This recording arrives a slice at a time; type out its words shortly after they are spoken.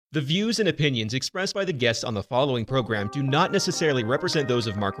The views and opinions expressed by the guests on the following program do not necessarily represent those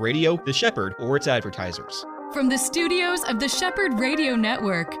of Mark Radio, The Shepherd, or its advertisers. From the studios of the Shepherd Radio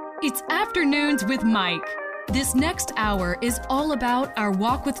Network, it's Afternoons with Mike. This next hour is all about our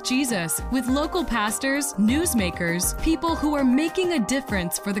walk with Jesus, with local pastors, newsmakers, people who are making a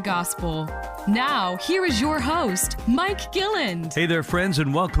difference for the gospel. Now, here is your host, Mike Gilland. Hey there, friends,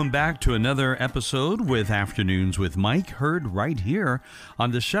 and welcome back to another episode with Afternoons with Mike, heard right here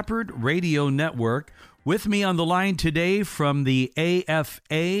on the Shepherd Radio Network. With me on the line today from the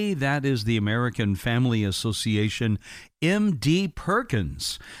AFA, that is the American Family Association, M.D.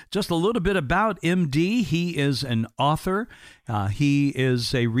 Perkins. Just a little bit about M.D. He is an author. He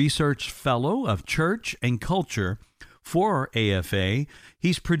is a research fellow of church and culture for AFA.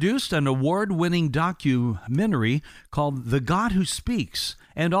 He's produced an award-winning documentary called The God Who Speaks,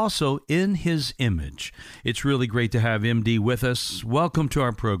 and also In His Image. It's really great to have M.D. with us. Welcome to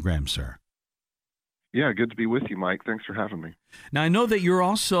our program, sir. Yeah, good to be with you, Mike. Thanks for having me. Now, I know that you're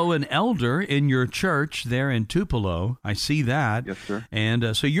also an elder in your church there in Tupelo. I see that. Yes, sir.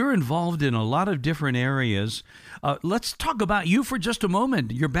 And so you're involved in a lot of different areas. Let's talk about you for just a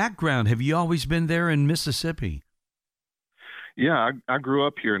moment, your background. Have you always been there in Mississippi? Yeah, I grew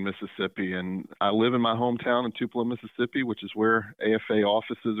up here in Mississippi, and I live in my hometown in Tupelo, Mississippi, which is where AFA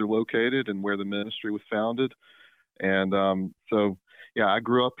offices are located and where the ministry was founded. And yeah, I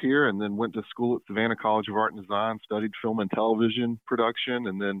grew up here and then went to school at Savannah College of Art and Design, studied film and television production,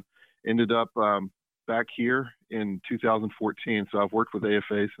 and then ended up back here in 2014. So I've worked with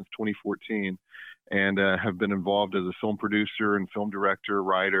AFA since 2014 and have been involved as a film producer and film director,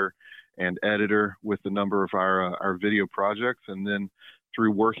 writer, and editor with a number of our video projects. And then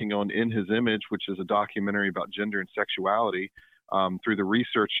through working on In His Image, which is a documentary about gender and sexuality, through the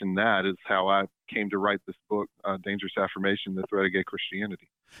research in that is how I came to write this book, Dangerous Affirmation, The Threat of Gay Christianity.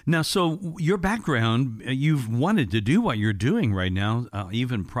 Now, so your background, you've wanted to do what you're doing right now,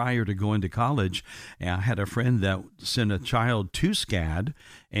 even prior to going to college. I had a friend that sent a child to SCAD,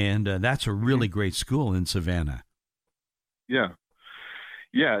 and that's a really great school in Savannah. Yeah,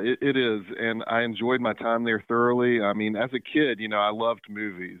 it is, and I enjoyed my time there thoroughly. I mean, as a kid, I loved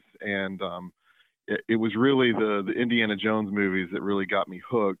movies, and it was really the Indiana Jones movies that really got me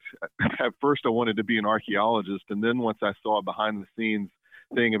hooked. At first, I wanted to be an archaeologist, and then once I saw a behind-the-scenes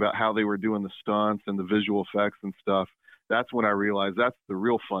thing about how they were doing the stunts and the visual effects and stuff, that's when I realized that's the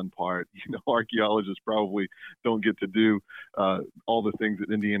real fun part. Archaeologists probably don't get to do all the things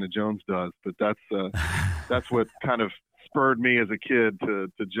that Indiana Jones does, but that's what kind of spurred me as a kid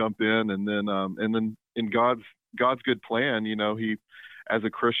to jump in, and then in God's good plan, He, as a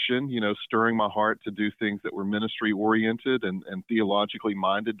Christian, stirring my heart to do things that were ministry oriented and theologically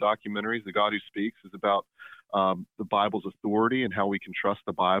minded documentaries. The God Who Speaks is about the Bible's authority and how we can trust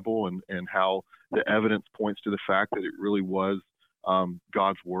the Bible and how the evidence points to the fact that it really was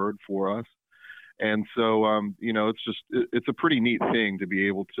God's word for us. And so, it's a pretty neat thing to be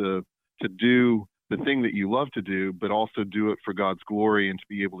able to do the thing that you love to do, but also do it for God's glory and to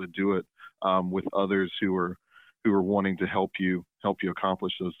be able to do it with others who are wanting to help you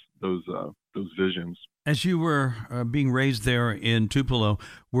accomplish those visions. As you were being raised there in Tupelo,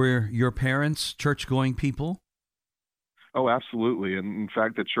 were your parents church-going people? Oh, absolutely. And in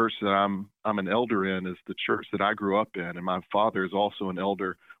fact, the church that I'm an elder in is the church that I grew up in, and my father is also an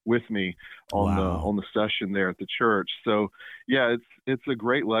elder with me on the session there at the church. So, yeah, it's a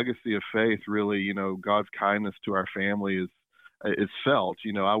great legacy of faith. Really, God's kindness to our family is felt.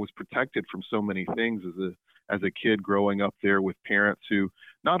 I was protected from so many things as a kid growing up there with parents who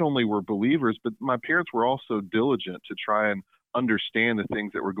not only were believers, but my parents were also diligent to try and understand the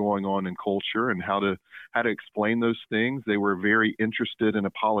things that were going on in culture and how to explain those things. They were very interested in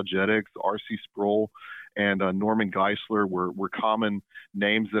apologetics. R.C. Sproul and Norman Geisler were common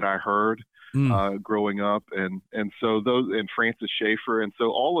names that I heard growing up, and so those, and Francis Schaeffer, and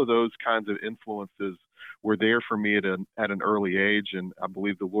so all of those kinds of influences were there for me at an early age, and I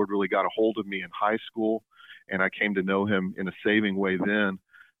believe the Lord really got a hold of me in high school, and I came to know Him in a saving way then.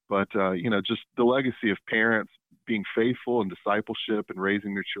 But just the legacy of parents being faithful in discipleship and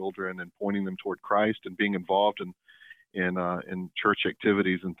raising their children and pointing them toward Christ and being involved in church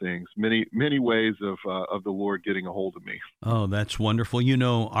activities and things. Many ways of the Lord getting a hold of me. Oh, that's wonderful.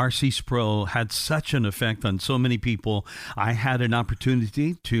 R.C. Sproul had such an effect on so many people. I had an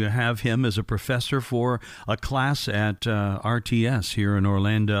opportunity to have him as a professor for a class at RTS here in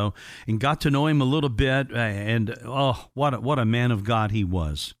Orlando, and got to know him a little bit. And what a man of God he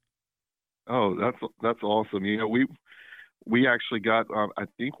was. Oh, that's awesome. we actually got, I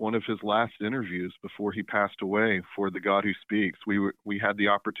think, one of his last interviews before he passed away for The God Who Speaks. We had the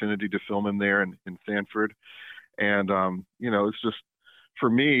opportunity to film him there in Sanford. And, it's just, for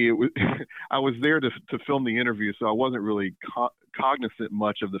me, I was there to film the interview, so I wasn't really cognizant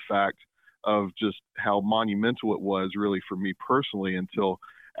much of the fact of just how monumental it was really for me personally until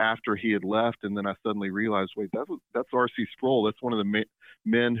after he had left. And then I suddenly realized, wait, that's R.C. Sproul. That's one of the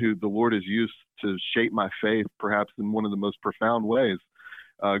men who the Lord has used to shape my faith, perhaps in one of the most profound ways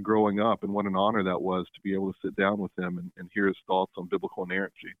growing up. And what an honor that was to be able to sit down with him and hear his thoughts on biblical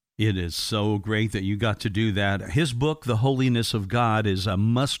inerrancy. It is so great that you got to do that. His book, The Holiness of God, is a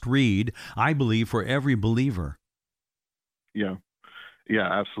must-read, I believe, for every believer. Yeah,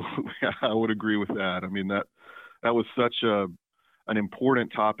 absolutely. I would agree with that. I mean, that was such an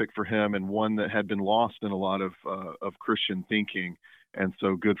important topic for him, and one that had been lost in a lot of Christian thinking. And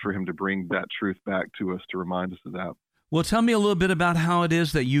so good for him to bring that truth back to us to remind us of that. Well, tell me a little bit about how it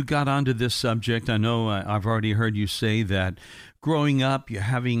is that you got onto this subject. I know I've already heard you say that growing up, you're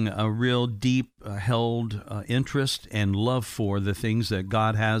having a real deep held interest and love for the things that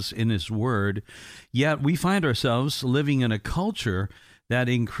God has in His Word. Yet we find ourselves living in a culture that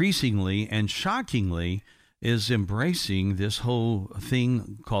increasingly and shockingly is embracing this whole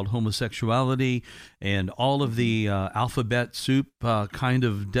thing called homosexuality and all of the alphabet soup kind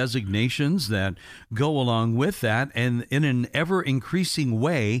of designations that go along with that. And in an ever-increasing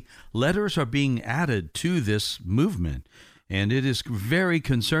way, letters are being added to this movement. And it is very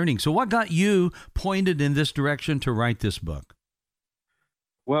concerning. So what got you pointed in this direction to write this book?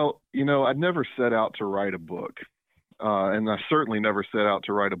 Well, I'd never set out to write a book. And I certainly never set out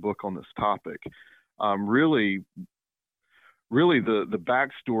to write a book on this topic. Really, the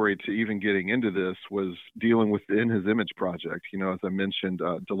backstory to even getting into this was dealing with the In His Image project. As I mentioned,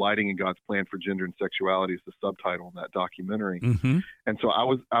 Delighting in God's Plan for Gender and Sexuality is the subtitle in that documentary. Mm-hmm. And so I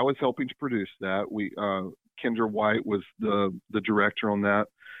was helping to produce that. Kendra White was the director on that.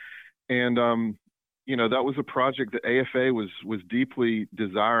 And, that was a project that AFA was deeply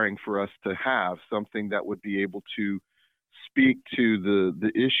desiring for us to have, something that would be able to speak to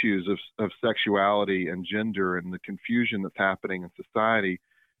the issues of sexuality and gender and the confusion that's happening in society,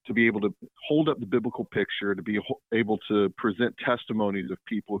 to be able to hold up the biblical picture, to be able to present testimonies of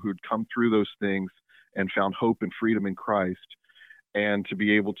people who'd come through those things and found hope and freedom in Christ, and to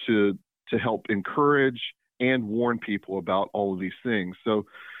be able to help encourage and warn people about all of these things. So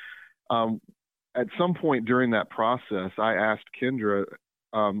at some point during that process, I asked Kendra,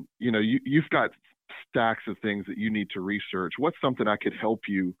 you've got stacks of things that you need to research. What's something I could help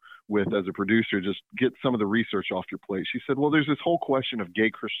you with as a producer? Just get some of the research off your plate. She said, well, there's this whole question of gay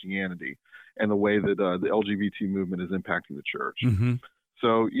Christianity and the way that the LGBT movement is impacting the church. Mm-hmm.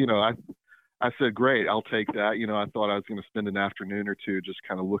 So, I said, great, I'll take that. I thought I was going to spend an afternoon or two just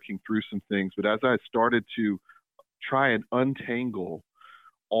kind of looking through some things. But as I started to try and untangle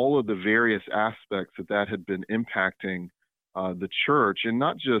all of the various aspects that had been impacting the church, and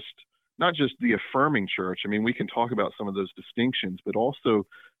not just the affirming church. I mean, we can talk about some of those distinctions, but also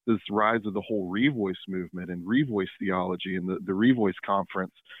this rise of the whole Revoice movement and Revoice theology and the Revoice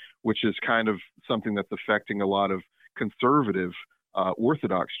conference, which is kind of something that's affecting a lot of conservative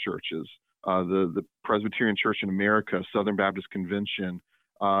Orthodox churches, the Presbyterian Church in America, Southern Baptist Convention,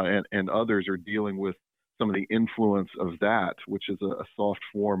 and others are dealing with some of the influence of that, which is a soft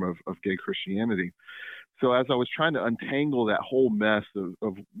form of gay Christianity. So as I was trying to untangle that whole mess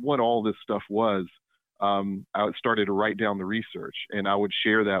of what all this stuff was, I started to write down the research, and I would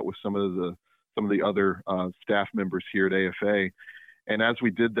share that with some of the other staff members here at AFA. And as we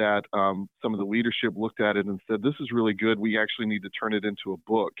did that, some of the leadership looked at it and said, "This is really good. We actually need to turn it into a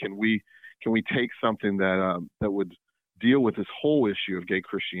book. Can we take something that would deal with this whole issue of gay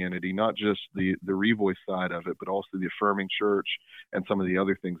Christianity, not just the Revoice side of it, but also the affirming church and some of the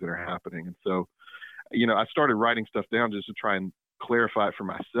other things that are happening?" And so, I started writing stuff down just to try and clarify it for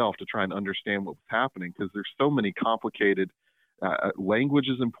myself, to try and understand what was happening, because there's so many complicated language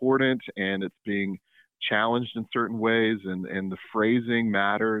is important, and it's being challenged in certain ways, and the phrasing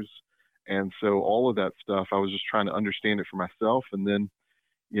matters. And so all of that stuff, I was just trying to understand it for myself. And then,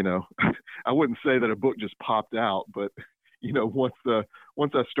 I wouldn't say that a book just popped out, but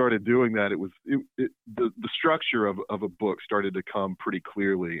once I started doing that, the structure of a book started to come pretty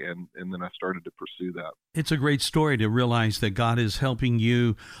clearly, and then I started to pursue that. It's a great story to realize that God is helping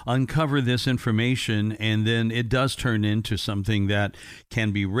you uncover this information, and then it does turn into something that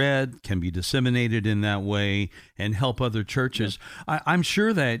can be read, can be disseminated in that way, and help other churches. Yeah. I'm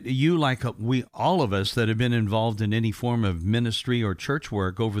sure that you, like all of us that have been involved in any form of ministry or church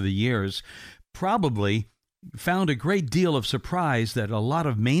work over the years, probably found a great deal of surprise that a lot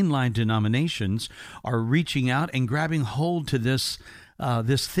of mainline denominations are reaching out and grabbing hold to this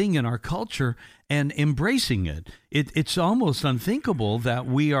thing in our culture and embracing it. It's almost unthinkable that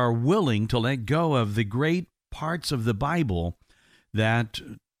we are willing to let go of the great parts of the Bible that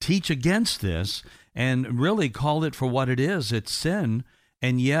teach against this and really call it for what it is. It's sin,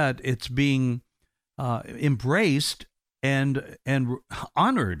 and yet it's being embraced and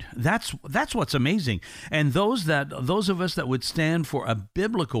honored. That's what's amazing. And those of us that would stand for a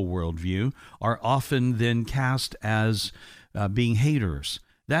biblical worldview are often then cast as being haters.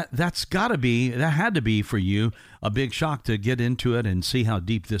 That had to be for you a big shock to get into it and see how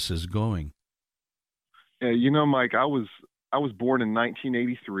deep this is going. Yeah, Mike, I was born in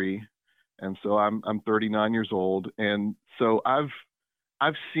 1983, and so I'm 39 years old, and so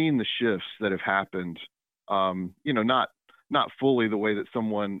I've seen the shifts that have happened. Not fully the way that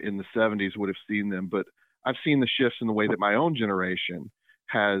someone in the 70s would have seen them, but I've seen the shifts in the way that my own generation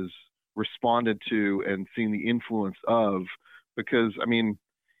has responded to and seen the influence of. Because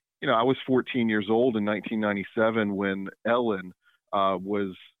I was 14 years old in 1997 when Ellen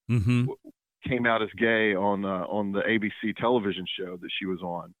came out as gay on the ABC television show that she was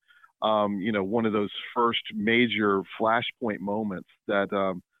on. One of those first major flashpoint moments that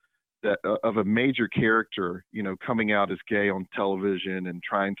of a major character, coming out as gay on television and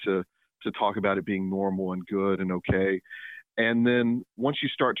trying to talk about it being normal and good and okay. And then once you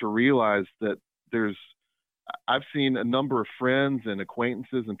start to realize that I've seen a number of friends and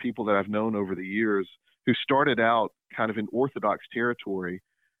acquaintances and people that I've known over the years who started out kind of in Orthodox territory,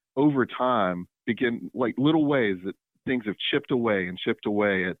 over time begin like little ways that things have chipped away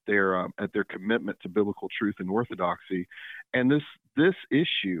at their commitment to biblical truth and orthodoxy. And this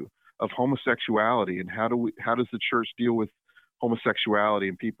issue of homosexuality and how does the church deal with homosexuality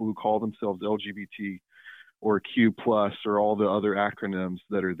and people who call themselves LGBT or Q plus or all the other acronyms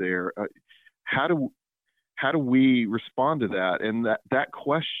that are there. How do we respond to that? And that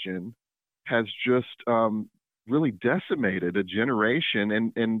question has just really decimated a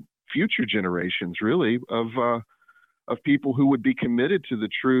generation and future generations, really, of people who would be committed to the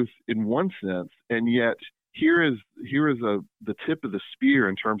truth in one sense, and yet here is the tip of the spear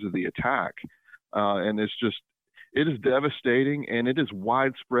in terms of the attack, and it is devastating, and it is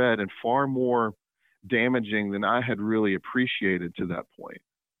widespread and far more damaging than I had really appreciated to that point.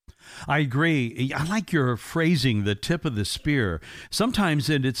 I agree. I like your phrasing, the tip of the spear. Sometimes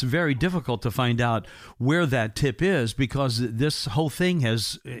it's very difficult to find out where that tip is because this whole thing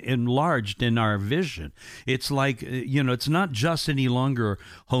has enlarged in our vision. It's like, it's not just any longer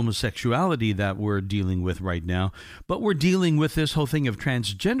homosexuality that we're dealing with right now, but we're dealing with this whole thing of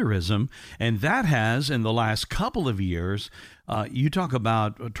transgenderism. And that has, in the last couple of years, you talk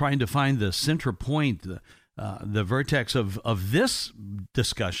about trying to find the center point, the vertex of this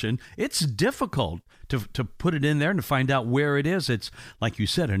discussion. It's difficult to put it in there and to find out where it is. It's, like you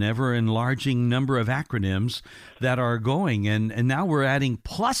said, an ever-enlarging number of acronyms that are going, and now we're adding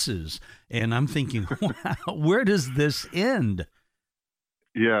pluses, and I'm thinking, wow, where does this end?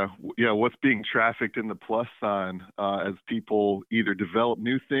 Yeah, what's being trafficked in the plus sign as people either develop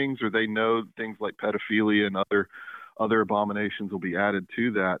new things or they know things like pedophilia and other abominations will be added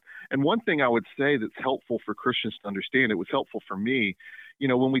to that. And one thing I would say that's helpful for Christians to understand, it was helpful for me,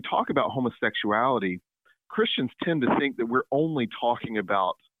 when we talk about homosexuality, Christians tend to think that we're only talking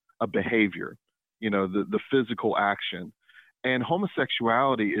about a behavior, the physical action. And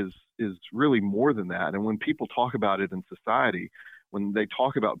homosexuality is really more than that. And when people talk about it in society, when they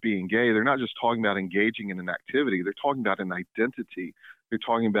talk about being gay, they're not just talking about engaging in an activity, they're talking about an identity. They're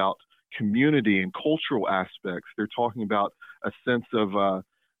talking about community and cultural aspects. They're talking about a sense of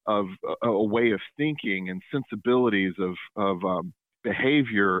a way of thinking and sensibilities of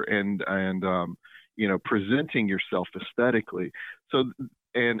behavior and presenting yourself aesthetically. So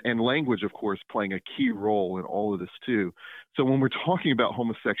and language, of course, playing a key role in all of this too. So when we're talking about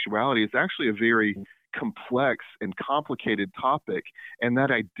homosexuality, it's actually a very complex and complicated topic, and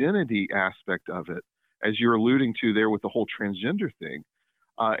that identity aspect of it, as you're alluding to there with the whole transgender thing.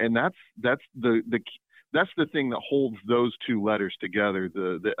 And that's the thing that holds those two letters together,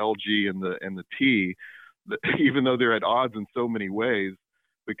 the LG and the T, even though they're at odds in so many ways,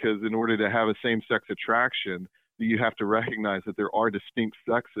 because in order to have a same-sex attraction, you have to recognize that there are distinct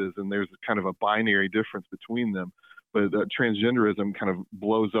sexes and there's kind of a binary difference between them. But transgenderism kind of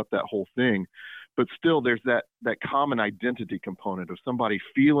blows up that whole thing. But still, there's that common identity component of somebody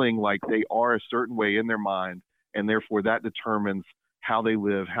feeling like they are a certain way in their mind, and therefore that determines how they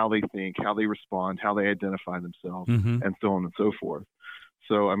live, how they think, how they respond, how they identify themselves, and so on and so forth.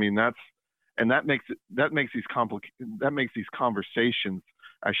 So, I mean, And that makes these conversations,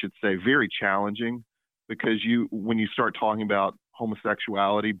 I should say, very challenging, because when you start talking about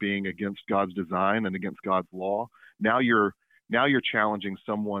homosexuality being against God's design and against God's law, now you're challenging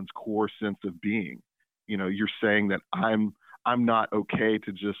someone's core sense of being. You're saying that I'm not okay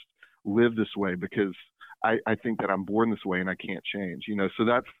to just live this way because I think that I'm born this way and I can't change. So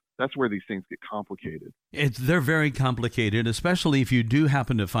that's where these things get complicated. They're very complicated, especially if you do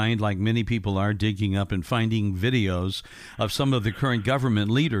happen to find, like many people are digging up and finding videos of some of the current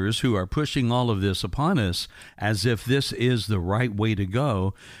government leaders who are pushing all of this upon us as if this is the right way to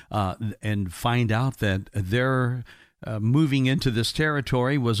go, and find out that they're moving into this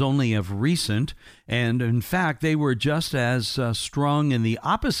territory was only of recent, and in fact, they were just as strong in the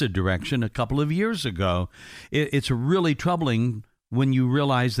opposite direction a couple of years ago. It's really troubling when you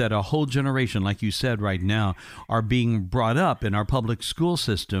realize that a whole generation, like you said right now, are being brought up in our public school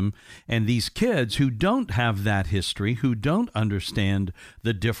system, and these kids who don't have that history, who don't understand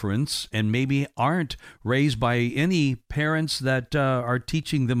the difference, and maybe aren't raised by any parents that are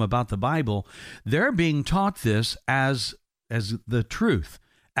teaching them about the Bible, they're being taught this as the truth,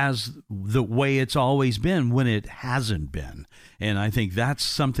 as the way it's always been when it hasn't been. And I think that's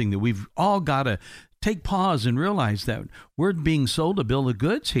something that we've all got to take pause and realize that we're being sold a bill of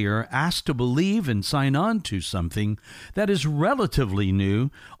goods here, asked to believe and sign on to something that is relatively new.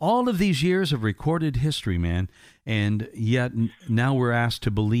 All of these years of recorded history, man, and yet now we're asked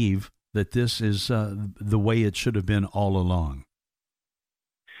to believe that this is the way it should have been all along.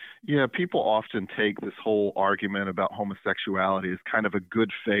 Yeah, people often take this whole argument about homosexuality as kind of a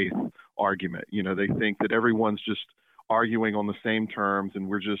good faith argument. They think that everyone's just arguing on the same terms, and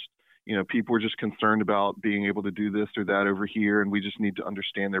we're just people are just concerned about being able to do this or that over here, and we just need to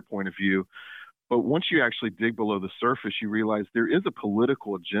understand their point of view. But once you actually dig below the surface, you realize there is a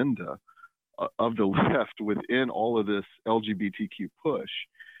political agenda of the left within all of this LGBTQ push,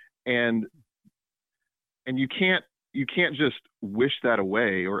 and you can't just wish that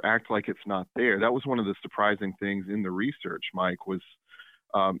away or act like it's not there. That was one of the surprising things in the research, Mike, was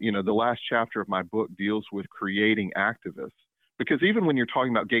the last chapter of my book deals with creating activists. Because even when you're talking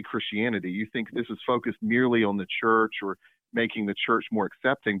about gay Christianity, you think this is focused merely on the church or making the church more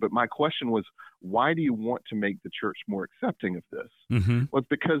accepting. But my question was, why do you want to make the church more accepting of this? Mm-hmm. Well, it's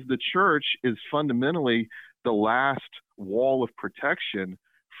because the church is fundamentally the last wall of protection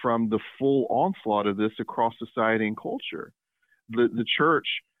from the full onslaught of this across society and culture. The church,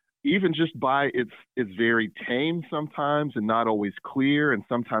 even just by its very tame sometimes and not always clear and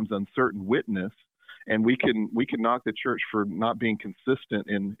sometimes uncertain witness, and we can knock the church for not being consistent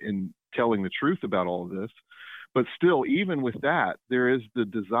in telling the truth about all of this. But still, even with that, there is the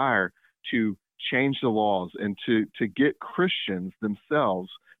desire to change the laws and to get Christians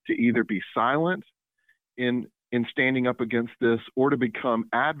themselves to either be silent in standing up against this or to become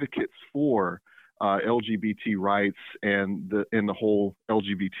advocates for LGBT rights and the whole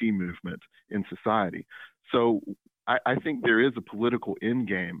LGBT movement in society. So I think there is a political end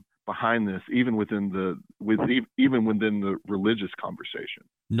game behind this, even within the religious conversation.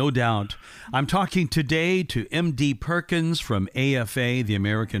 No doubt. I'm talking today to M.D. Perkins from AFA, the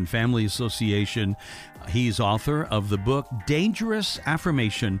American Family Association. He's author of the book Dangerous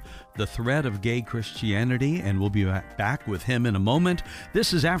Affirmation, The Threat of Gay Christianity, and we'll be back with him in a moment.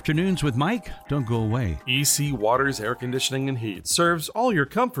 This is Afternoons with Mike. Don't go away. EC Waters Air Conditioning and Heat serves all your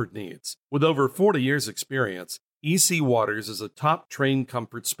comfort needs. With over 40 years' experience, EC Waters is a top-trained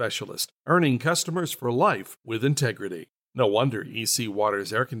comfort specialist, earning customers for life with integrity. No wonder EC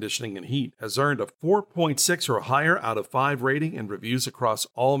Waters Air Conditioning and Heat has earned a 4.6 or higher out of 5 rating and reviews across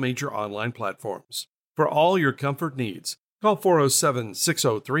all major online platforms. For all your comfort needs, call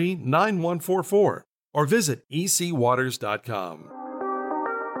 407-603-9144 or visit ecwaters.com.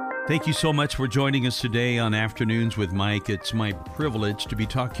 Thank you so much for joining us today on Afternoons with Mike. It's my privilege to be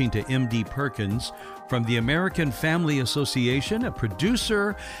talking to M.D. Perkins from the American Family Association, a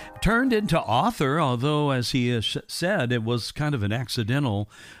producer turned into author, although, as he said, it was kind of an accidental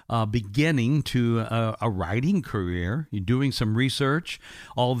beginning to a writing career. You're doing some research.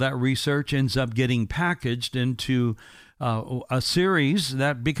 All that research ends up getting packaged into a series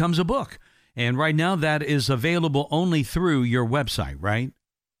that becomes a book. And right now that is available only through your website, right?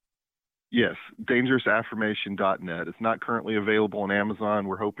 Yes, dangerousaffirmation.net. It's not currently available on Amazon.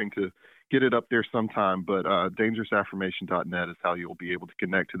 We're hoping to get it up there sometime, but dangerousaffirmation.net is how you'll be able to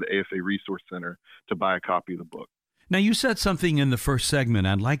connect to the AFA Resource Center to buy a copy of the book. Now, you said something in the first segment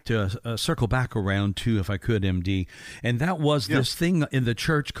I'd like to circle back around to, if I could, MD, and that was this thing in the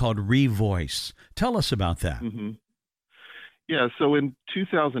church called Revoice. Tell us about that. Mm-hmm. Yeah, so in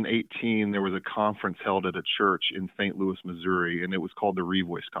 2018, there was a conference held at a church in St. Louis, Missouri, and it was called the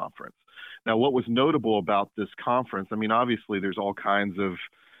Revoice Conference. Now, what was notable about this conference, I mean, obviously there's all kinds of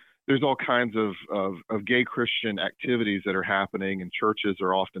gay Christian activities that are happening, and churches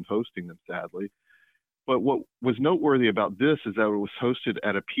are often hosting them, sadly. But what was noteworthy about this is that it was hosted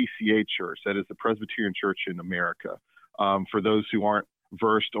at a PCA church, that is the Presbyterian Church in America. For those who aren't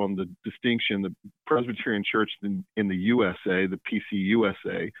versed on the distinction, the Presbyterian Church in the USA, the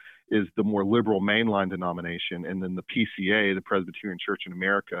PCUSA, is the more liberal mainline denomination, and then the PCA, the Presbyterian Church in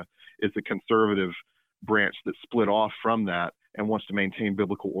America, is the conservative branch that split off from that and wants to maintain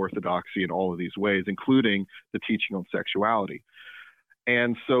biblical orthodoxy in all of these ways, including the teaching on sexuality.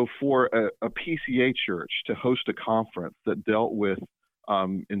 And so for a PCA church to host a conference that dealt with,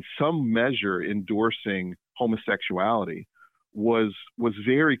 in some measure, endorsing homosexuality was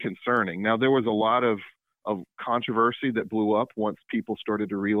very concerning. Now, there was a lot of controversy that blew up once people started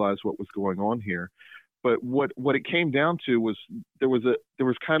to realize what was going on here. But what it came down to was there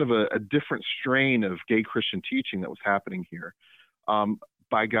was kind of a different strain of gay Christian teaching that was happening here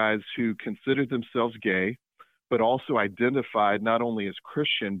by guys who considered themselves gay, but also identified not only as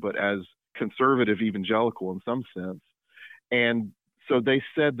Christian, but as conservative evangelical in some sense. And so they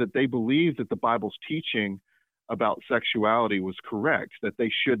said that they believed that the Bible's teaching about sexuality was correct, that they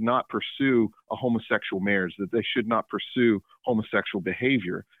should not pursue a homosexual marriage, that they should not pursue homosexual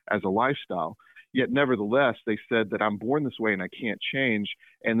behavior as a lifestyle. Yet nevertheless, they said that I'm born this way and I can't change,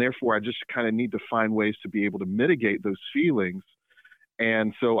 and therefore I just kind of need to find ways to be able to mitigate those feelings.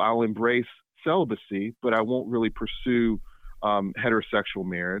 And so I'll embrace celibacy, but I won't really pursue heterosexual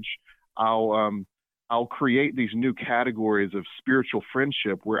marriage. I'll create these new categories of spiritual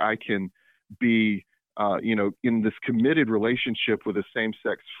friendship where I can be, in this committed relationship with a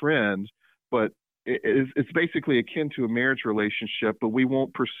same-sex friend, but it's basically akin to a marriage relationship, but we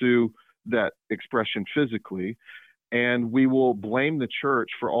won't pursue that expression physically, and we will blame the church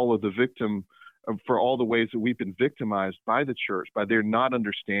for all the ways that we've been victimized by the church, by their not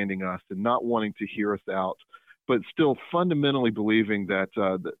understanding us and not wanting to hear us out, but still fundamentally believing that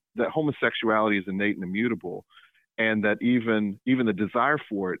that homosexuality is innate and immutable, and that even the desire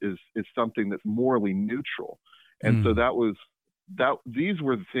for it is something that's morally neutral. And so these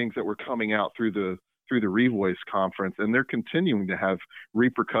were the things that were coming out through the Revoice conference, and they're continuing to have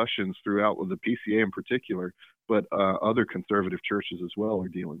repercussions throughout, with the PCA in particular, but other conservative churches as well are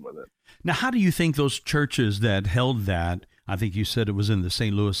dealing with it. Now, how do you think those churches that held that, I think you said it was in the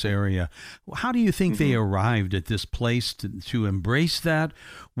St. Louis area, how do you think they arrived at this place to embrace that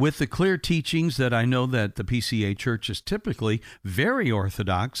with the clear teachings that I know that the PCA church is typically very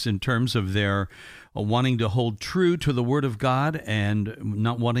orthodox in terms of their wanting to hold true to the Word of God and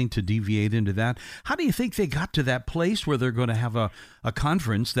not wanting to deviate into that? How do you think they got to that place where they're going to have a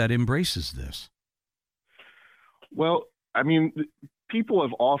conference that embraces this? Well, I mean, people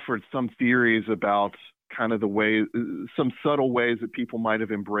have offered some theories about kind of the way, some subtle ways that people might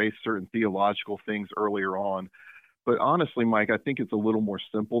have embraced certain theological things earlier on. But honestly, Mike, I think it's a little more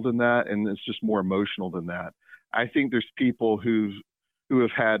simple than that, and it's just more emotional than that. I think there's people who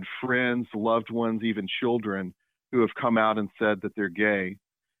have had friends, loved ones, even children who have come out and said that they're gay.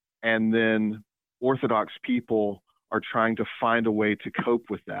 And then Orthodox people are trying to find a way to cope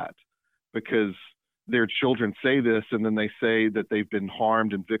with that, because their children say this, and then they say that they've been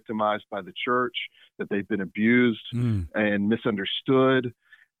harmed and victimized by the church, that they've been abused and misunderstood,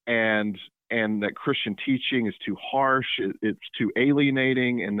 and that Christian teaching is too harsh, it's too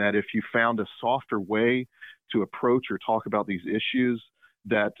alienating, and that if you found a softer way to approach or talk about these issues,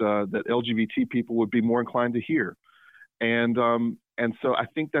 that LGBT people would be more inclined to hear. And so I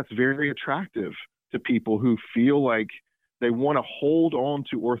think that's very attractive to people who feel like they want to hold on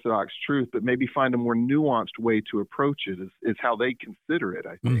to Orthodox truth, but maybe find a more nuanced way to approach it, is how they consider it,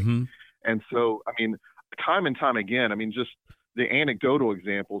 I think. And so, I mean, time and time again, I mean, just the anecdotal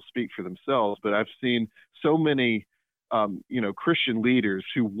examples speak for themselves, but I've seen so many, Christian leaders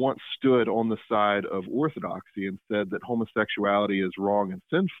who once stood on the side of orthodoxy and said that homosexuality is wrong and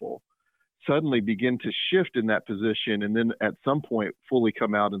sinful, suddenly begin to shift in that position, and then at some point fully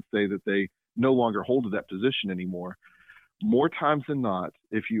come out and say that they no longer hold to that position anymore. More times than not,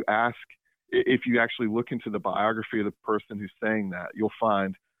 if you actually look into the biography of the person who's saying that, you'll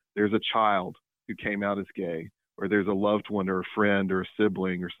find there's a child who came out as gay, or there's a loved one or a friend or a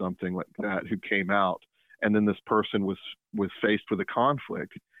sibling or something like that who came out. And then this person was faced with a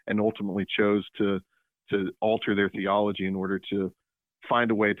conflict and ultimately chose to alter their theology in order to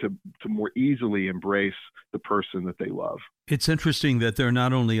find a way to more easily embrace the person that they love. It's interesting that they're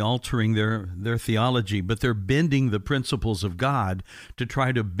not only altering their theology, but they're bending the principles of God to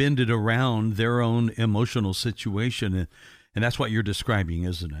try to bend it around their own emotional situation. And that's what you're describing,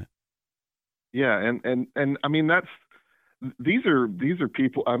 isn't it? Yeah. And I mean, these are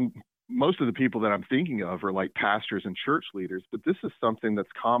people, most of the people that I'm thinking of are like pastors and church leaders, but this is something that's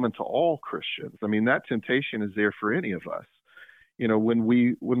common to all Christians. I mean, that temptation is there for any of us. You know, when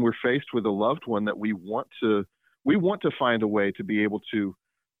we're faced with a loved one that we want to find a way to be able to,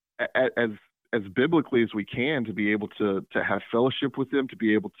 as biblically as we can, to be able to have fellowship with them, to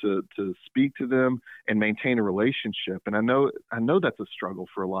be able to speak to them and maintain a relationship. And I know that's a struggle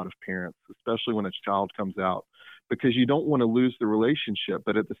for a lot of parents, especially when a child comes out, because you don't want to lose the relationship.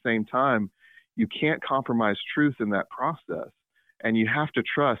 But at the same time, you can't compromise truth in that process. And you have to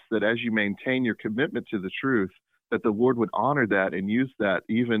trust that as you maintain your commitment to the truth, that the Lord would honor that and use that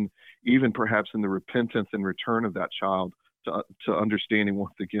even perhaps in the repentance and return of that child to understanding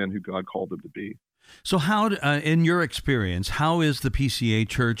once again who God called them to be. So how, in your experience, how is the PCA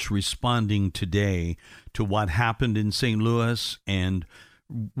Church responding today to what happened in St. Louis and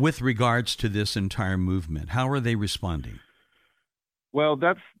with regards to this entire movement? How are they responding? Well,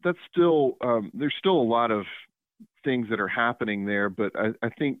 that's still, there's still a lot of things that are happening there, but I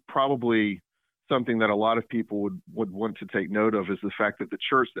think probably something that a lot of people would want to take note of is the fact that the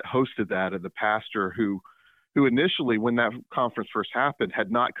church that hosted that and the pastor who initially, when that conference first happened,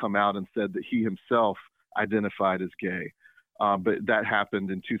 had not come out and said that he himself identified as gay. But that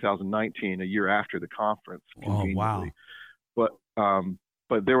happened in 2019, a year after the conference. Oh, wow.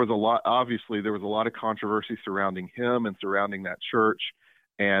 But there was obviously there was a lot of controversy surrounding him and surrounding that church.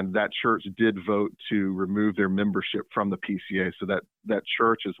 And that church did vote to remove their membership from the PCA. So that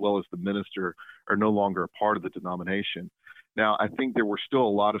church, as well as the minister, are no longer a part of the denomination. Now, I think there were still a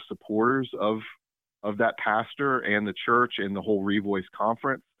lot of supporters of that pastor and the church and the whole Revoice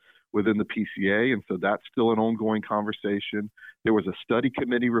conference within the PCA. And so that's still an ongoing conversation. There was a study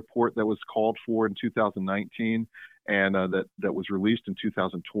committee report that was called for in 2019 and that was released in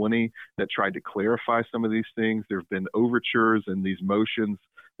 2020 that tried to clarify some of these things. There have been overtures and these motions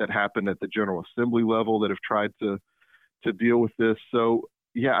that happened at the General Assembly level that have tried to deal with this. So,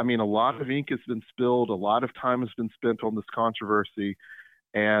 yeah, I mean, a lot of ink has been spilled. A lot of time has been spent on this controversy.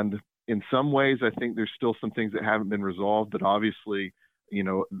 And in some ways, I think there's still some things that haven't been resolved. But obviously, you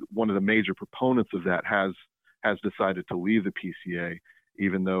know, one of the major proponents of that has decided to leave the PCA,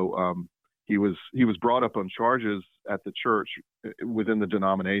 even though he was brought up on charges at the church within the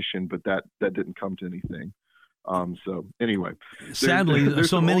denomination, but that didn't come to anything. So anyway, sadly, there's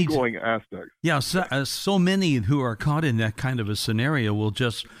so many ongoing aspects. Yeah, so many who are caught in that kind of a scenario will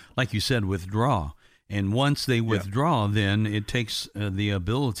just, like you said, withdraw. And once they withdraw, then it takes the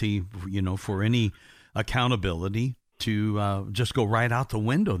ability, you know, for any accountability to just go right out the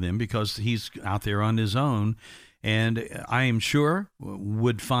window then, because he's out there on his own. And I am sure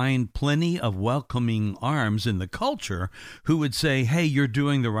would find plenty of welcoming arms in the culture who would say, hey, you're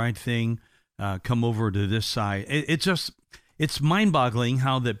doing the right thing. Come over to this side. It's mind-boggling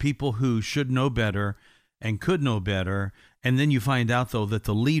how that people who should know better and could know better, and then you find out though that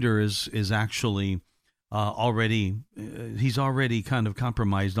the leader is actually he's already kind of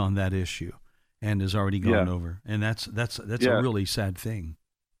compromised on that issue and has already gone over, and that's a really sad thing.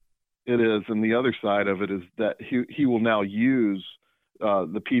 It is, and the other side of it is that he will now use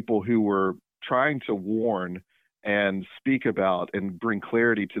the people who were trying to warn and speak about and bring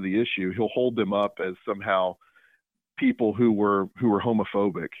clarity to the issue. He'll hold them up as somehow people who were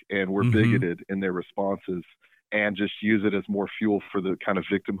homophobic and were bigoted in their responses, and just use it as more fuel for the kind of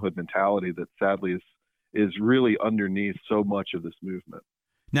victimhood mentality that sadly is really underneath so much of this movement.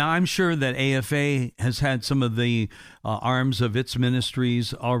 Now, I'm sure that AFA has had some of the arms of its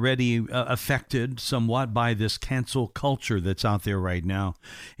ministries already affected somewhat by this cancel culture that's out there right now.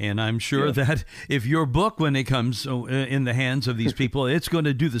 And I'm sure that if your book, when it comes in the hands of these people, it's going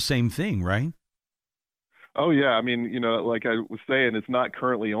to do the same thing, right? Oh, yeah. I mean, you know, like I was saying, it's not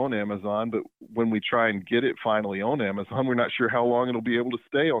currently on Amazon, but when we try and get it finally on Amazon, we're not sure how long it'll be able to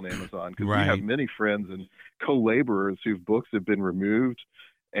stay on Amazon, because we have many friends and co-laborers whose books have been removed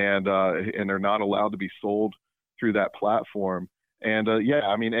and are not allowed to be sold through that platform. And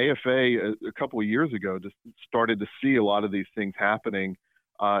I mean, AFA a couple of years ago just started to see a lot of these things happening.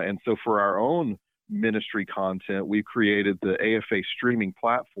 And so for our own ministry content, we created the AFA streaming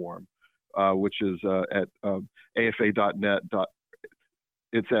platform, which is at afa.net.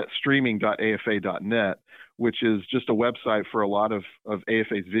 It's at streaming.afa.net, which is just a website for a lot of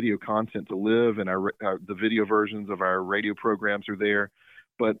AFA's video content to live, and the video versions of our radio programs are there.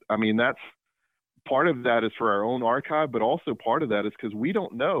 But I mean, that's part of that is for our own archive, but also part of that is because we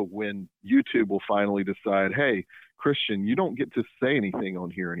don't know when YouTube will finally decide, hey, Christian, you don't get to say anything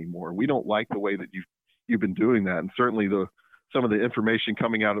on here anymore. We don't like the way that you've been doing that. And certainly some of the information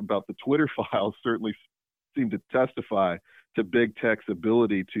coming out about the Twitter files certainly seem to testify to big tech's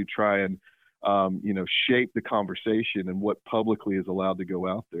ability to try and shape the conversation and what publicly is allowed to go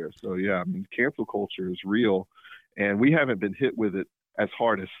out there. So yeah, I mean, cancel culture is real, and we haven't been hit with it as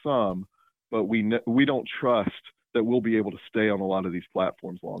hard as some, but we don't trust that we'll be able to stay on a lot of these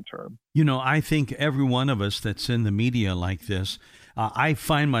platforms long term. I think every one of us that's in the media like this, I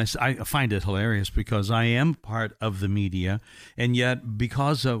find it hilarious because I am part of the media, and yet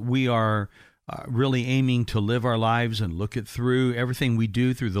because we are really aiming to live our lives and look it through everything we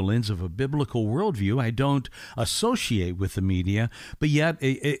do through the lens of a biblical worldview, I don't associate with the media, but yet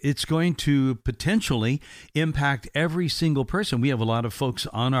it's going to potentially impact every single person. We have a lot of folks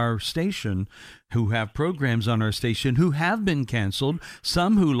on our station who have programs on our station who have been canceled,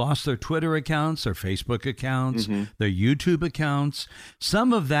 some who lost their Twitter accounts, their Facebook accounts, their YouTube accounts.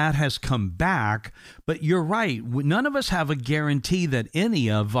 Some of that has come back, but you're right. None of us have a guarantee that any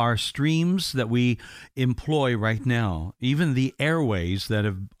of our streams that we employ right now, even the airways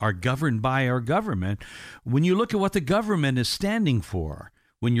that are governed by our government, when you look at what the government is standing for,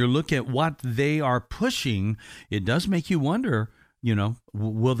 when you look at what they are pushing, it does make you wonder,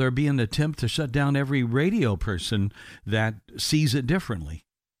 will there be an attempt to shut down every radio person that sees it differently?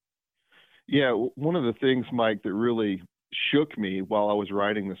 Yeah, one of the things, Mike, that really shook me while I was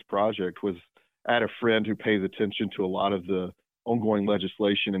writing this project was I had a friend who pays attention to a lot of the ongoing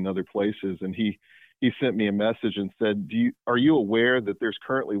legislation in other places, and he sent me a message and said, are you aware that there's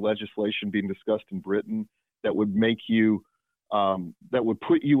currently legislation being discussed in Britain that would make you that would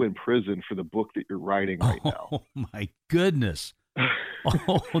put you in prison for the book that you're writing right now? Oh my goodness.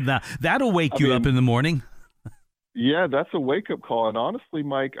 Now that'll wake you up in the morning. Yeah, that's a wake-up call. And honestly,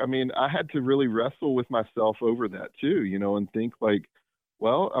 Mike, I mean, I had to really wrestle with myself over that too, and think like,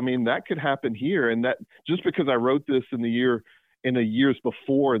 well, I mean, that could happen here. And that just because I wrote this in the years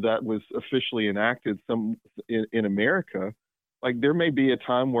before that was officially enacted in America, like there may be a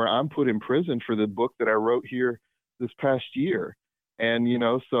time where I'm put in prison for the book that I wrote here this past year. And,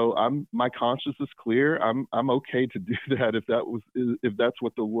 so my conscience is clear. I'm okay to do that if that's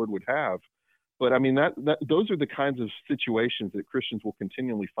what the Lord would have. But I mean, those are the kinds of situations that Christians will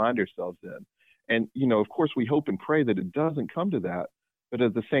continually find ourselves in. And, of course, we hope and pray that it doesn't come to that. But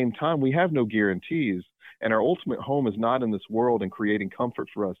at the same time, we have no guarantees. And our ultimate home is not in this world and creating comfort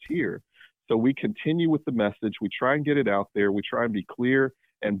for us here. So we continue with the message. We try and get it out there. We try and be clear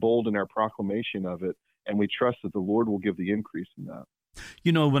and bold in our proclamation of it. And we trust that the Lord will give the increase in that.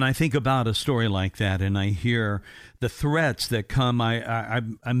 When I think about a story like that and I hear the threats that come,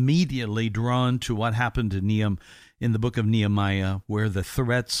 I'm immediately drawn to what happened to in the book of Nehemiah, where the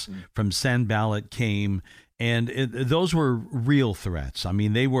threats from Sanballat came. And those were real threats. I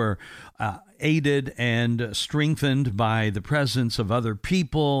mean, they were aided and strengthened by the presence of other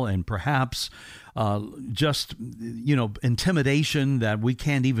people and perhaps just, intimidation that we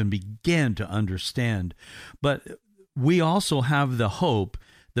can't even begin to understand. But we also have the hope,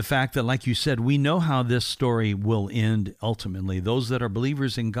 the fact that, like you said, we know how this story will end ultimately. Those that are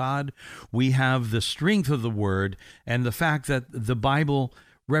believers in God, we have the strength of the Word, and the fact that the Bible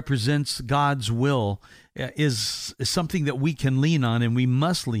represents God's will is something that we can lean on, and we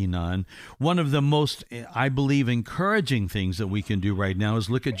must lean on. One of the most, I believe, encouraging things that we can do right now is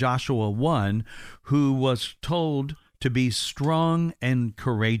look at Joshua 1, who was told to be strong and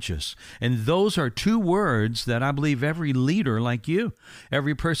courageous. And those are two words that I believe every leader like you,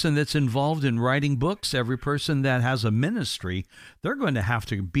 every person that's involved in writing books, every person that has a ministry, they're going to have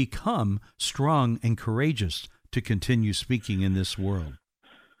to become strong and courageous to continue speaking in this world.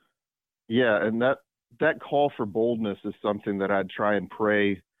 Yeah, and that call for boldness is something that I'd try and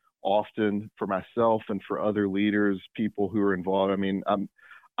pray often for myself and for other leaders, people who are involved. I mean,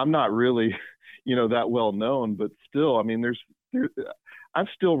 I'm not really, that well known, but still, I mean, I've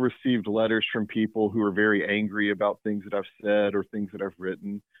still received letters from people who are very angry about things that I've said or things that I've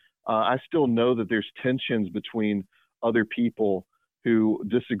written. I still know that there's tensions between other people who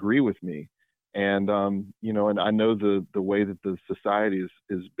disagree with me. And, and I know the way that the society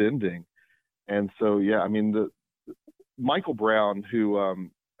is bending. And so, yeah, I mean, Michael Brown, who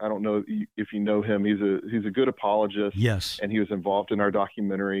I don't know if you know him, he's a good apologist. Yes. And he was involved in our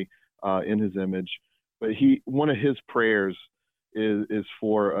documentary, In His Image. But one of his prayers is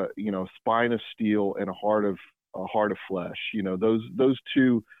for a spine of steel and a heart of flesh. Those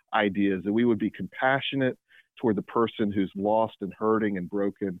two ideas, that we would be compassionate toward the person who's lost and hurting and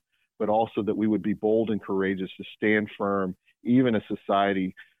broken, but also that we would be bold and courageous to stand firm even as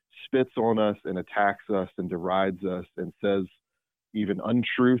society spits on us and attacks us and derides us and says even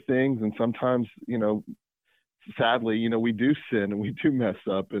untrue things. And sometimes, sadly, we do sin and we do mess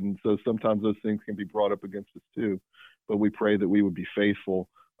up. And so sometimes those things can be brought up against us too. But we pray that we would be faithful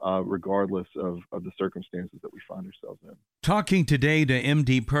regardless of the circumstances that we find ourselves in. Talking today to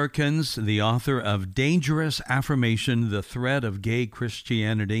M.D. Perkins, the author of Dangerous Affirmation, The Threat of Gay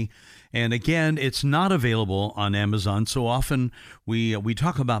Christianity. And again, it's not available on Amazon. So often we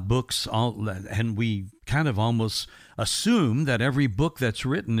talk about books and we kind of almost assume that every book that's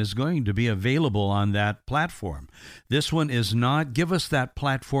written is going to be available on that platform. This one is not. Give us that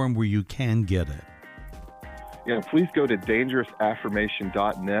platform where you can get it. Yeah, please go to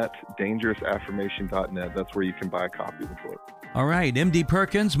dangerousaffirmation.net, dangerousaffirmation.net. That's where you can buy a copy of the book. All right, M.D.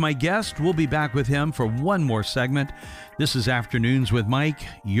 Perkins, my guest. We'll be back with him for one more segment. This is Afternoons with Mike.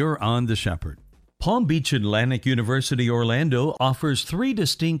 You're on The Shepherd. Palm Beach Atlantic University Orlando offers 3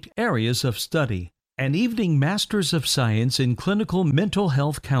 distinct areas of study: an evening Master's of Science in Clinical Mental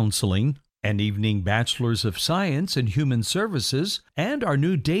Health Counseling, an evening Bachelor's of Science in Human Services, and our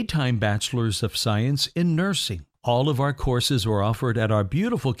new daytime Bachelor's of Science in Nursing. All of our courses are offered at our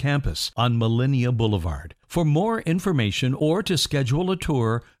beautiful campus on Millennia Boulevard. For more information or to schedule a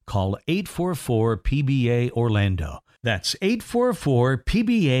tour, call 844-PBA-ORLANDO. That's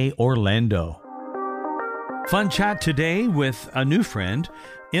 844-PBA-ORLANDO. Fun chat today with a new friend,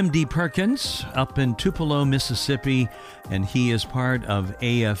 M.D. Perkins, up in Tupelo, Mississippi, and he is part of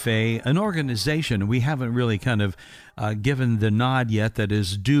AFA, an organization we haven't really kind of given the nod yet that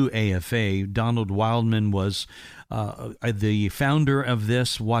is due AFA. Donald Wildman was the founder of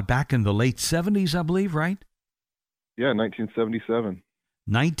this, back in the late 70s, I believe, right? Yeah, 1977.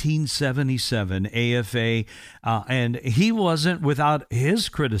 1977, AFA, and he wasn't without his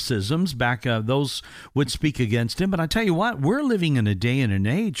criticisms back. Those would speak against him. But I tell you what, we're living in a day and an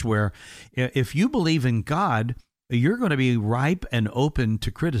age where if you believe in God, you're going to be ripe and open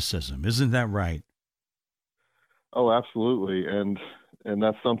to criticism. Isn't that right? Oh, absolutely. And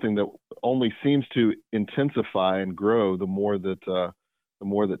that's something that only seems to intensify and grow the more that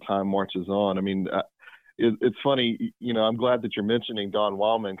time marches on. I mean, it's funny, I'm glad that you're mentioning Don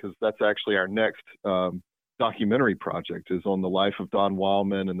Wildman, because that's actually our next documentary project, is on the life of Don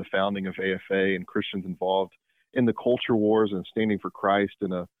Wildman and the founding of AFA and Christians involved in the culture wars and standing for Christ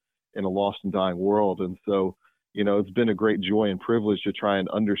in a lost and dying world. And so, it's been a great joy and privilege to try and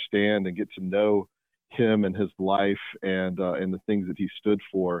understand and get to know him and his life and the things that he stood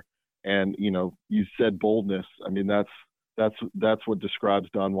for. And, you said boldness. I mean, that's what describes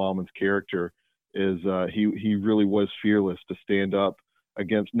Don Wildman's character. Is he really was fearless to stand up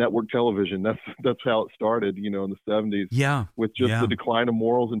against network television. That's how it started, in the 70s. Yeah. With just the decline of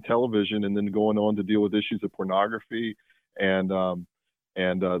morals in television, and then going on to deal with issues of pornography and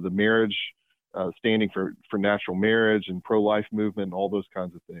the marriage, standing for natural marriage and pro-life movement and all those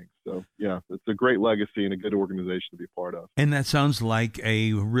kinds of things. So, yeah, it's a great legacy and a good organization to be a part of. And that sounds like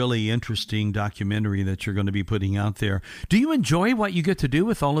a really interesting documentary that you're going to be putting out there. Do you enjoy what you get to do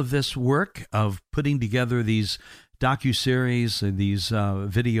with all of this work of putting together these docuseries, these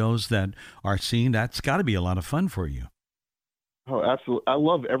videos that are seen? That's got to be a lot of fun for you. Oh, absolutely. I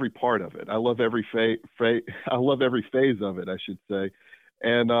love every part of it. I love every phase of it, I should say.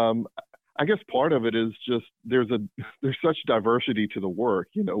 And I guess part of it is just there's such diversity to the work.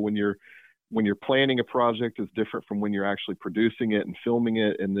 When you're planning a project, is different from when you're actually producing it and filming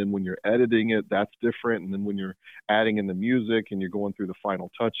it, and then when you're editing it, that's different. And then when you're adding in the music and you're going through the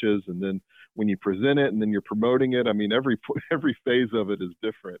final touches, and then when you present it and then you're promoting it, I mean, every phase of it is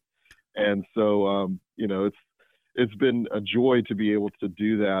different. And so it's been a joy to be able to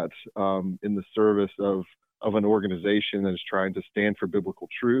do that in the service of an organization that is trying to stand for biblical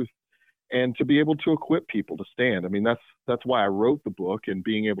truth, and to be able to equip people to stand. I mean, that's why I wrote the book, and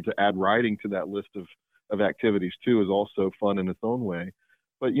being able to add writing to that list of activities too is also fun in its own way.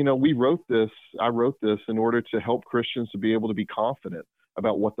 But, I wrote this in order to help Christians to be able to be confident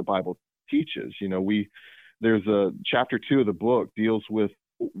about what the Bible teaches. There's a chapter 2 of the book deals with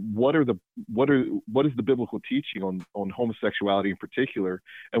what is the biblical teaching on homosexuality in particular,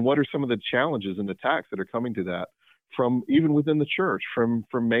 and what are some of the challenges and attacks that are coming to that from even within the church, from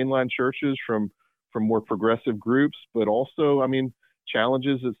mainline churches, from more progressive groups, but also, I mean,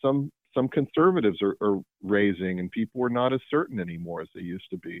 challenges that some conservatives are raising, and people are not as certain anymore as they used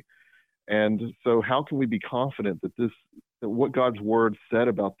to be. And so how can we be confident that that what God's word said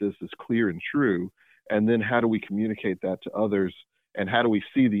about this is clear and true. And then how do we communicate that to others? And how do we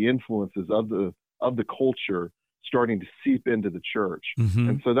see the influences of the culture starting to seep into the church? Mm-hmm.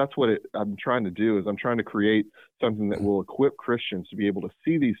 And so that's what I'm trying to do, is I'm trying to create something that will equip Christians to be able to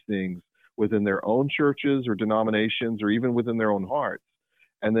see these things within their own churches or denominations, or even within their own hearts,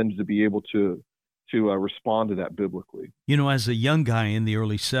 and then to be able to respond to that biblically. You know, as a young guy in the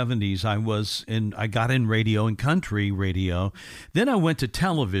early 70s, I got in radio and country radio. Then I went to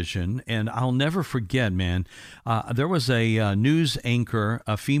television, and I'll never forget, man, there was a news anchor,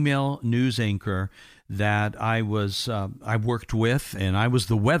 a female news anchor that I worked with, and I was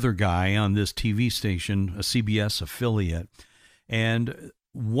the weather guy on this TV station, a CBS affiliate. And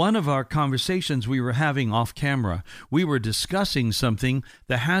one of our conversations we were having off camera, we were discussing something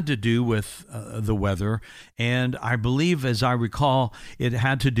that had to do with the weather. And I believe, as I recall, it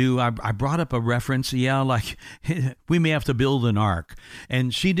had to do, I brought up a reference, like we may have to build an ark.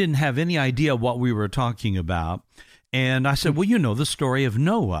 And she didn't have any idea what we were talking about. And I said, well, you know the story of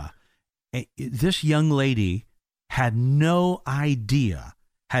Noah. This young lady had no idea,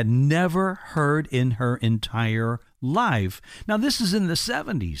 had never heard in her entire life. Now, this is in the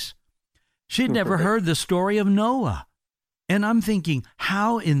 70s. She'd never heard the story of Noah. And I'm thinking,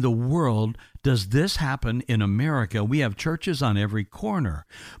 how in the world does this happen in America? We have churches on every corner.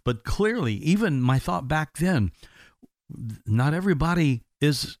 But clearly, even my thought back then, not everybody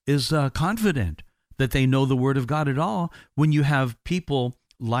is confident that they know the Word of God at all, when you have people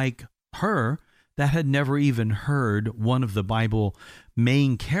like her that had never even heard one of the Bible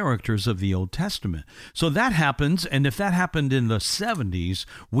main characters of the Old Testament. So that happens, and if that happened in the 70s,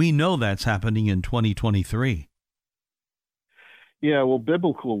 we know that's happening in 2023. Yeah, well,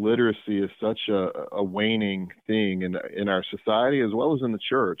 biblical literacy is such a waning thing in our society as well as in the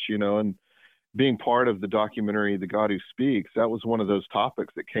church, and being part of the documentary The God Who Speaks, that was one of those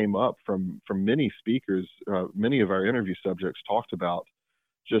topics that came up from many speakers. Many of our interview subjects talked about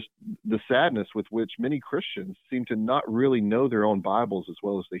just the sadness with which many Christians seem to not really know their own Bibles as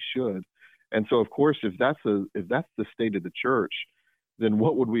well as they should. And so, of course, if that's the state of the church, then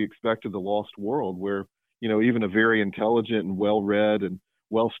what would we expect of the lost world, where, even a very intelligent and well-read and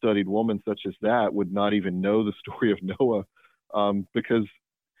well-studied woman such as that would not even know the story of Noah, because,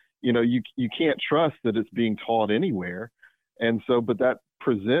 you can't trust that it's being taught anywhere. And so, but that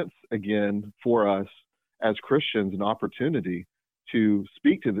presents, again, for us as Christians an opportunity to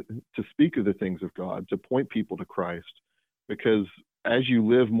speak of the things of God, to point people to Christ, because as you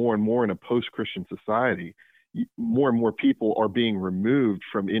live more and more in a post-Christian society, more and more people are being removed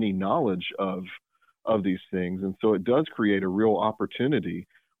from any knowledge of these things. And so it does create a real opportunity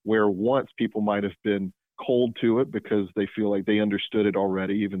where once people might have been cold to it because they feel like they understood it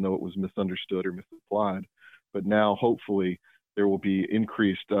already, even though it was misunderstood or misapplied. But now, hopefully, there will be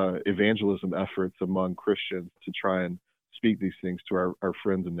increased evangelism efforts among Christians to try and speak these things to our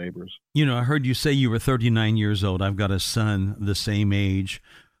friends and neighbors. I heard you say you were 39 years old. I've got a son the same age,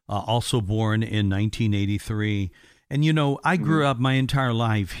 also born in 1983. And, I grew up my entire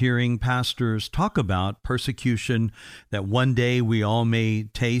life hearing pastors talk about persecution, that one day we all may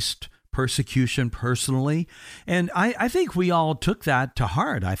taste persecution personally. And I think we all took that to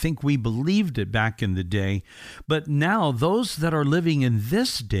heart. I think we believed it back in the day. But now those that are living in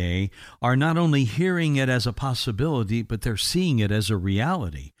this day are not only hearing it as a possibility, but they're seeing it as a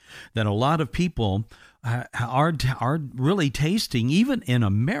reality. That a lot of people are really tasting, even in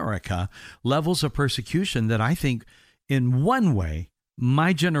America, levels of persecution that I think in one way,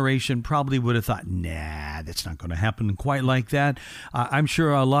 my generation probably would have thought, nah, that's not going to happen quite like that. I'm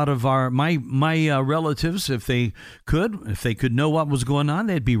sure a lot of my relatives, if they could know what was going on,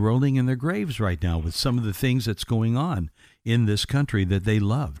 they'd be rolling in their graves right now with some of the things that's going on in this country that they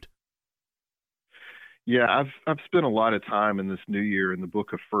loved. Yeah, I've spent a lot of time in this new year in the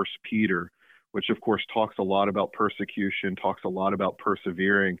book of 1 Peter, which of course talks a lot about persecution, talks a lot about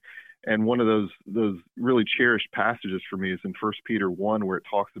persevering. And one of those really cherished passages for me is in 1 Peter 1, where it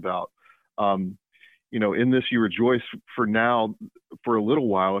talks about, in this you rejoice, for now, for a little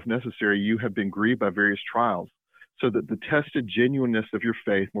while, if necessary, you have been grieved by various trials, so that the tested genuineness of your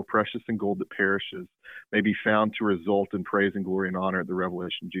faith, more precious than gold that perishes, may be found to result in praise and glory and honor at the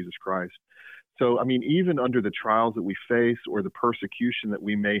revelation of Jesus Christ. So, even under the trials that we face or the persecution that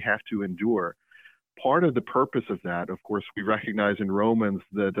we may have to endure, part of the purpose of that, of course, we recognize in Romans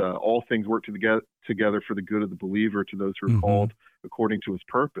that all things work together for the good of the believer, to those who are called according to his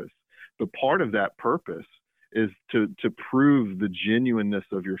purpose. But part of that purpose is to prove the genuineness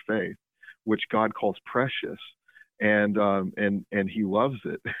of your faith, which God calls precious, and he loves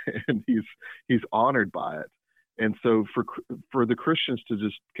it, and he's honored by it. And so for the Christians to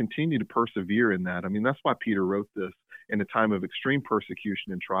just continue to persevere in that, I mean, that's why Peter wrote this in a time of extreme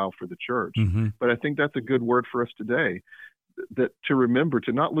persecution and trial for the church. Mm-hmm. But I think that's a good word for us today, that to remember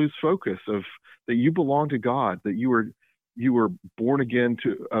to not lose focus of that you belong to God, that you were born again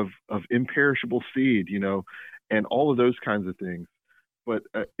of imperishable seed, and all of those kinds of things. But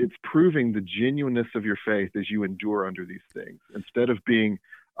it's proving the genuineness of your faith as you endure under these things. Instead of being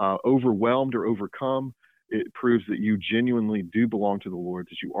overwhelmed or overcome, it proves that you genuinely do belong to the Lord,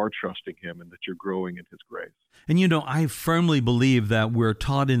 that you are trusting Him, and that you're growing in His grace. And I firmly believe that we're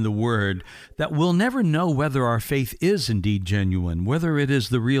taught in the Word that we'll never know whether our faith is indeed genuine, whether it is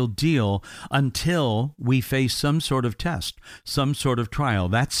the real deal, until we face some sort of test, some sort of trial.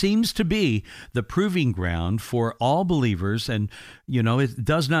 That seems to be the proving ground for all believers. And, it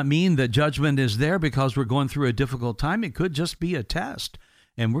does not mean that judgment is there because we're going through a difficult time. It could just be a test.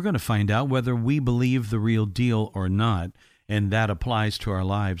 And we're going to find out whether we believe the real deal or not. And that applies to our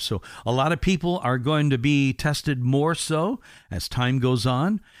lives. So a lot of people are going to be tested more so as time goes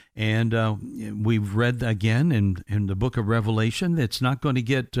on. And we've read again in the book of Revelation, it's not going to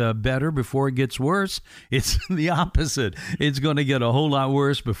get better before it gets worse. It's the opposite. It's going to get a whole lot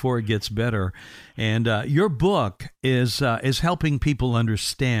worse before it gets better. And your book is helping people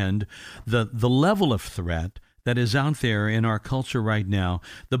understand the level of threat that is out there in our culture right now.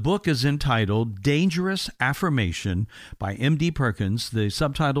 The book is entitled Dangerous Affirmation by M.D. Perkins, the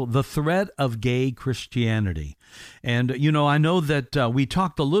subtitle, The Threat of Gay Christianity. And, I know that we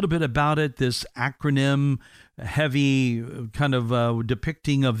talked a little bit about it, this acronym, heavy kind of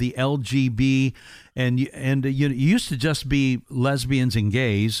depicting of the LGB, and it used to just be lesbians and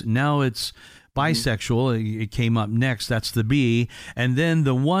gays. Now it's bisexual. It came up next. That's the B. And then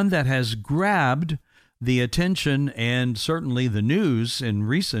the one that has grabbed the attention and certainly the news in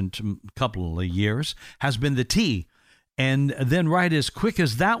recent couple of years has been the T. And then right as quick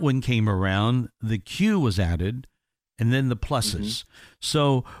as that one came around, the Q was added, and then the pluses. Mm-hmm.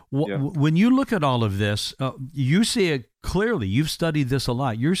 So when you look at all of this, you see it clearly. You've studied this a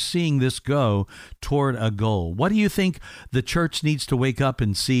lot. You're seeing this go toward a goal. What do you think the church needs to wake up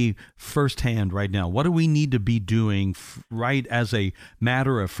and see firsthand right now? What do we need to be doing right as a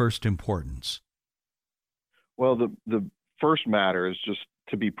matter of first importance? Well, the first matter is just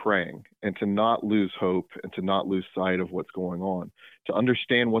to be praying and to not lose hope and to not lose sight of what's going on, to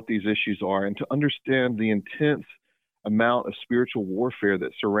understand what these issues are and to understand the intense amount of spiritual warfare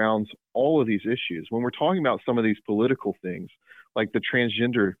that surrounds all of these issues. When we're talking about some of these political things, like the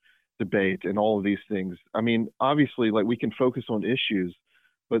transgender debate and all of these things, I mean, obviously, we can focus on issues,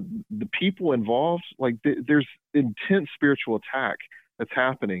 but the people involved, there's intense spiritual attack that's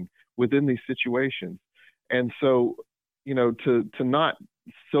happening within these situations. And so, to not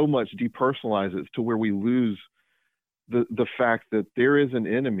so much depersonalize it to where we lose the fact that there is an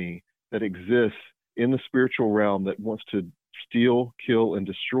enemy that exists in the spiritual realm that wants to steal, kill, and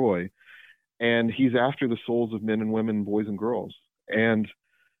destroy. And he's after the souls of men and women, boys and girls. And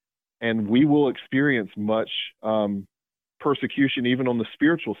we will experience much persecution even on the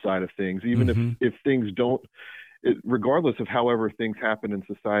spiritual side of things, even if things don't, regardless of however things happen in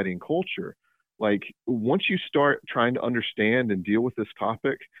society and culture. Once you start trying to understand and deal with this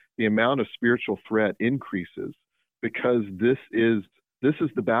topic, the amount of spiritual threat increases because this is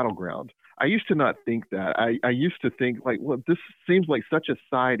the battleground. I used to not think that. I used to think this seems like such a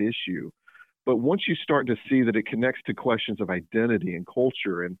side issue. But once you start to see that it connects to questions of identity and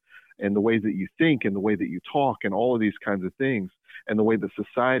culture and the way that you think and the way that you talk and all of these kinds of things and the way that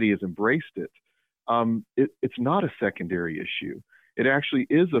society has embraced it, it's not a secondary issue. It actually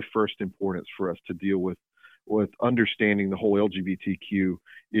is of first importance for us to deal with understanding the whole LGBTQ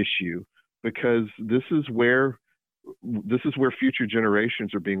issue, because this is where future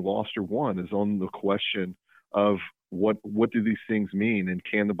generations are being lost or won, is on the question of what do these things mean, and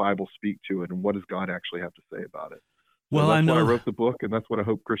can the Bible speak to it, and what does God actually have to say about it? Well, that's I know why I wrote the book, and that's what I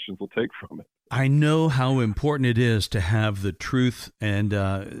hope Christians will take from it. I know how important it is to have the truth and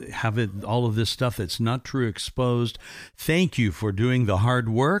have it, all of this stuff that's not true exposed. Thank you for doing the hard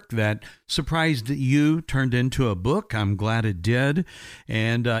work that surprised you, turned into a book. I'm glad it did.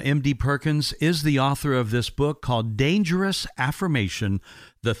 And M.D. Perkins is the author of this book called Dangerous Affirmation,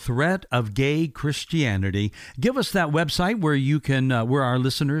 The Threat of Gay Christianity. Give us that website where you can, where our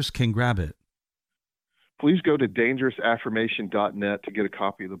listeners can grab it. Please go to dangerousaffirmation.net to get a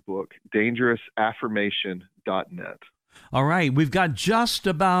copy of the book, dangerousaffirmation.net. All right. We've got just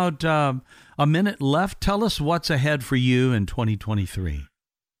about a minute left. Tell us what's ahead for you in 2023.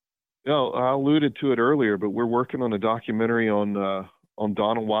 I alluded to it earlier, but we're working on a documentary on on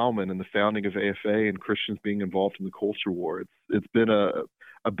Donald Wildman and the founding of AFA and Christians being involved in the culture war. It's been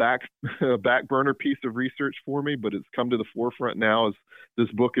a back burner piece of research for me, but it's come to the forefront now as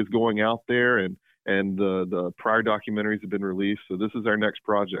this book is going out there and the prior documentaries have been released. So this is our next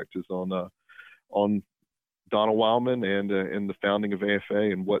project, is on Donald Wildman and the founding of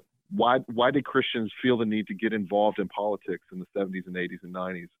AFA, and why did Christians feel the need to get involved in politics in the 70s and 80s and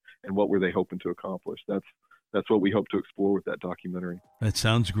 90s, and what were they hoping to accomplish? That's what we hope to explore with that documentary. That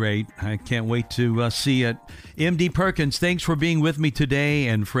sounds great. I can't wait to see it. M.D. Perkins, thanks for being with me today.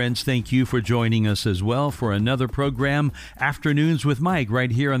 And friends, thank you for joining us as well for another program, Afternoons with Mike,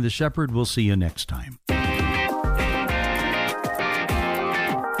 right here on The Shepherd. We'll see you next time.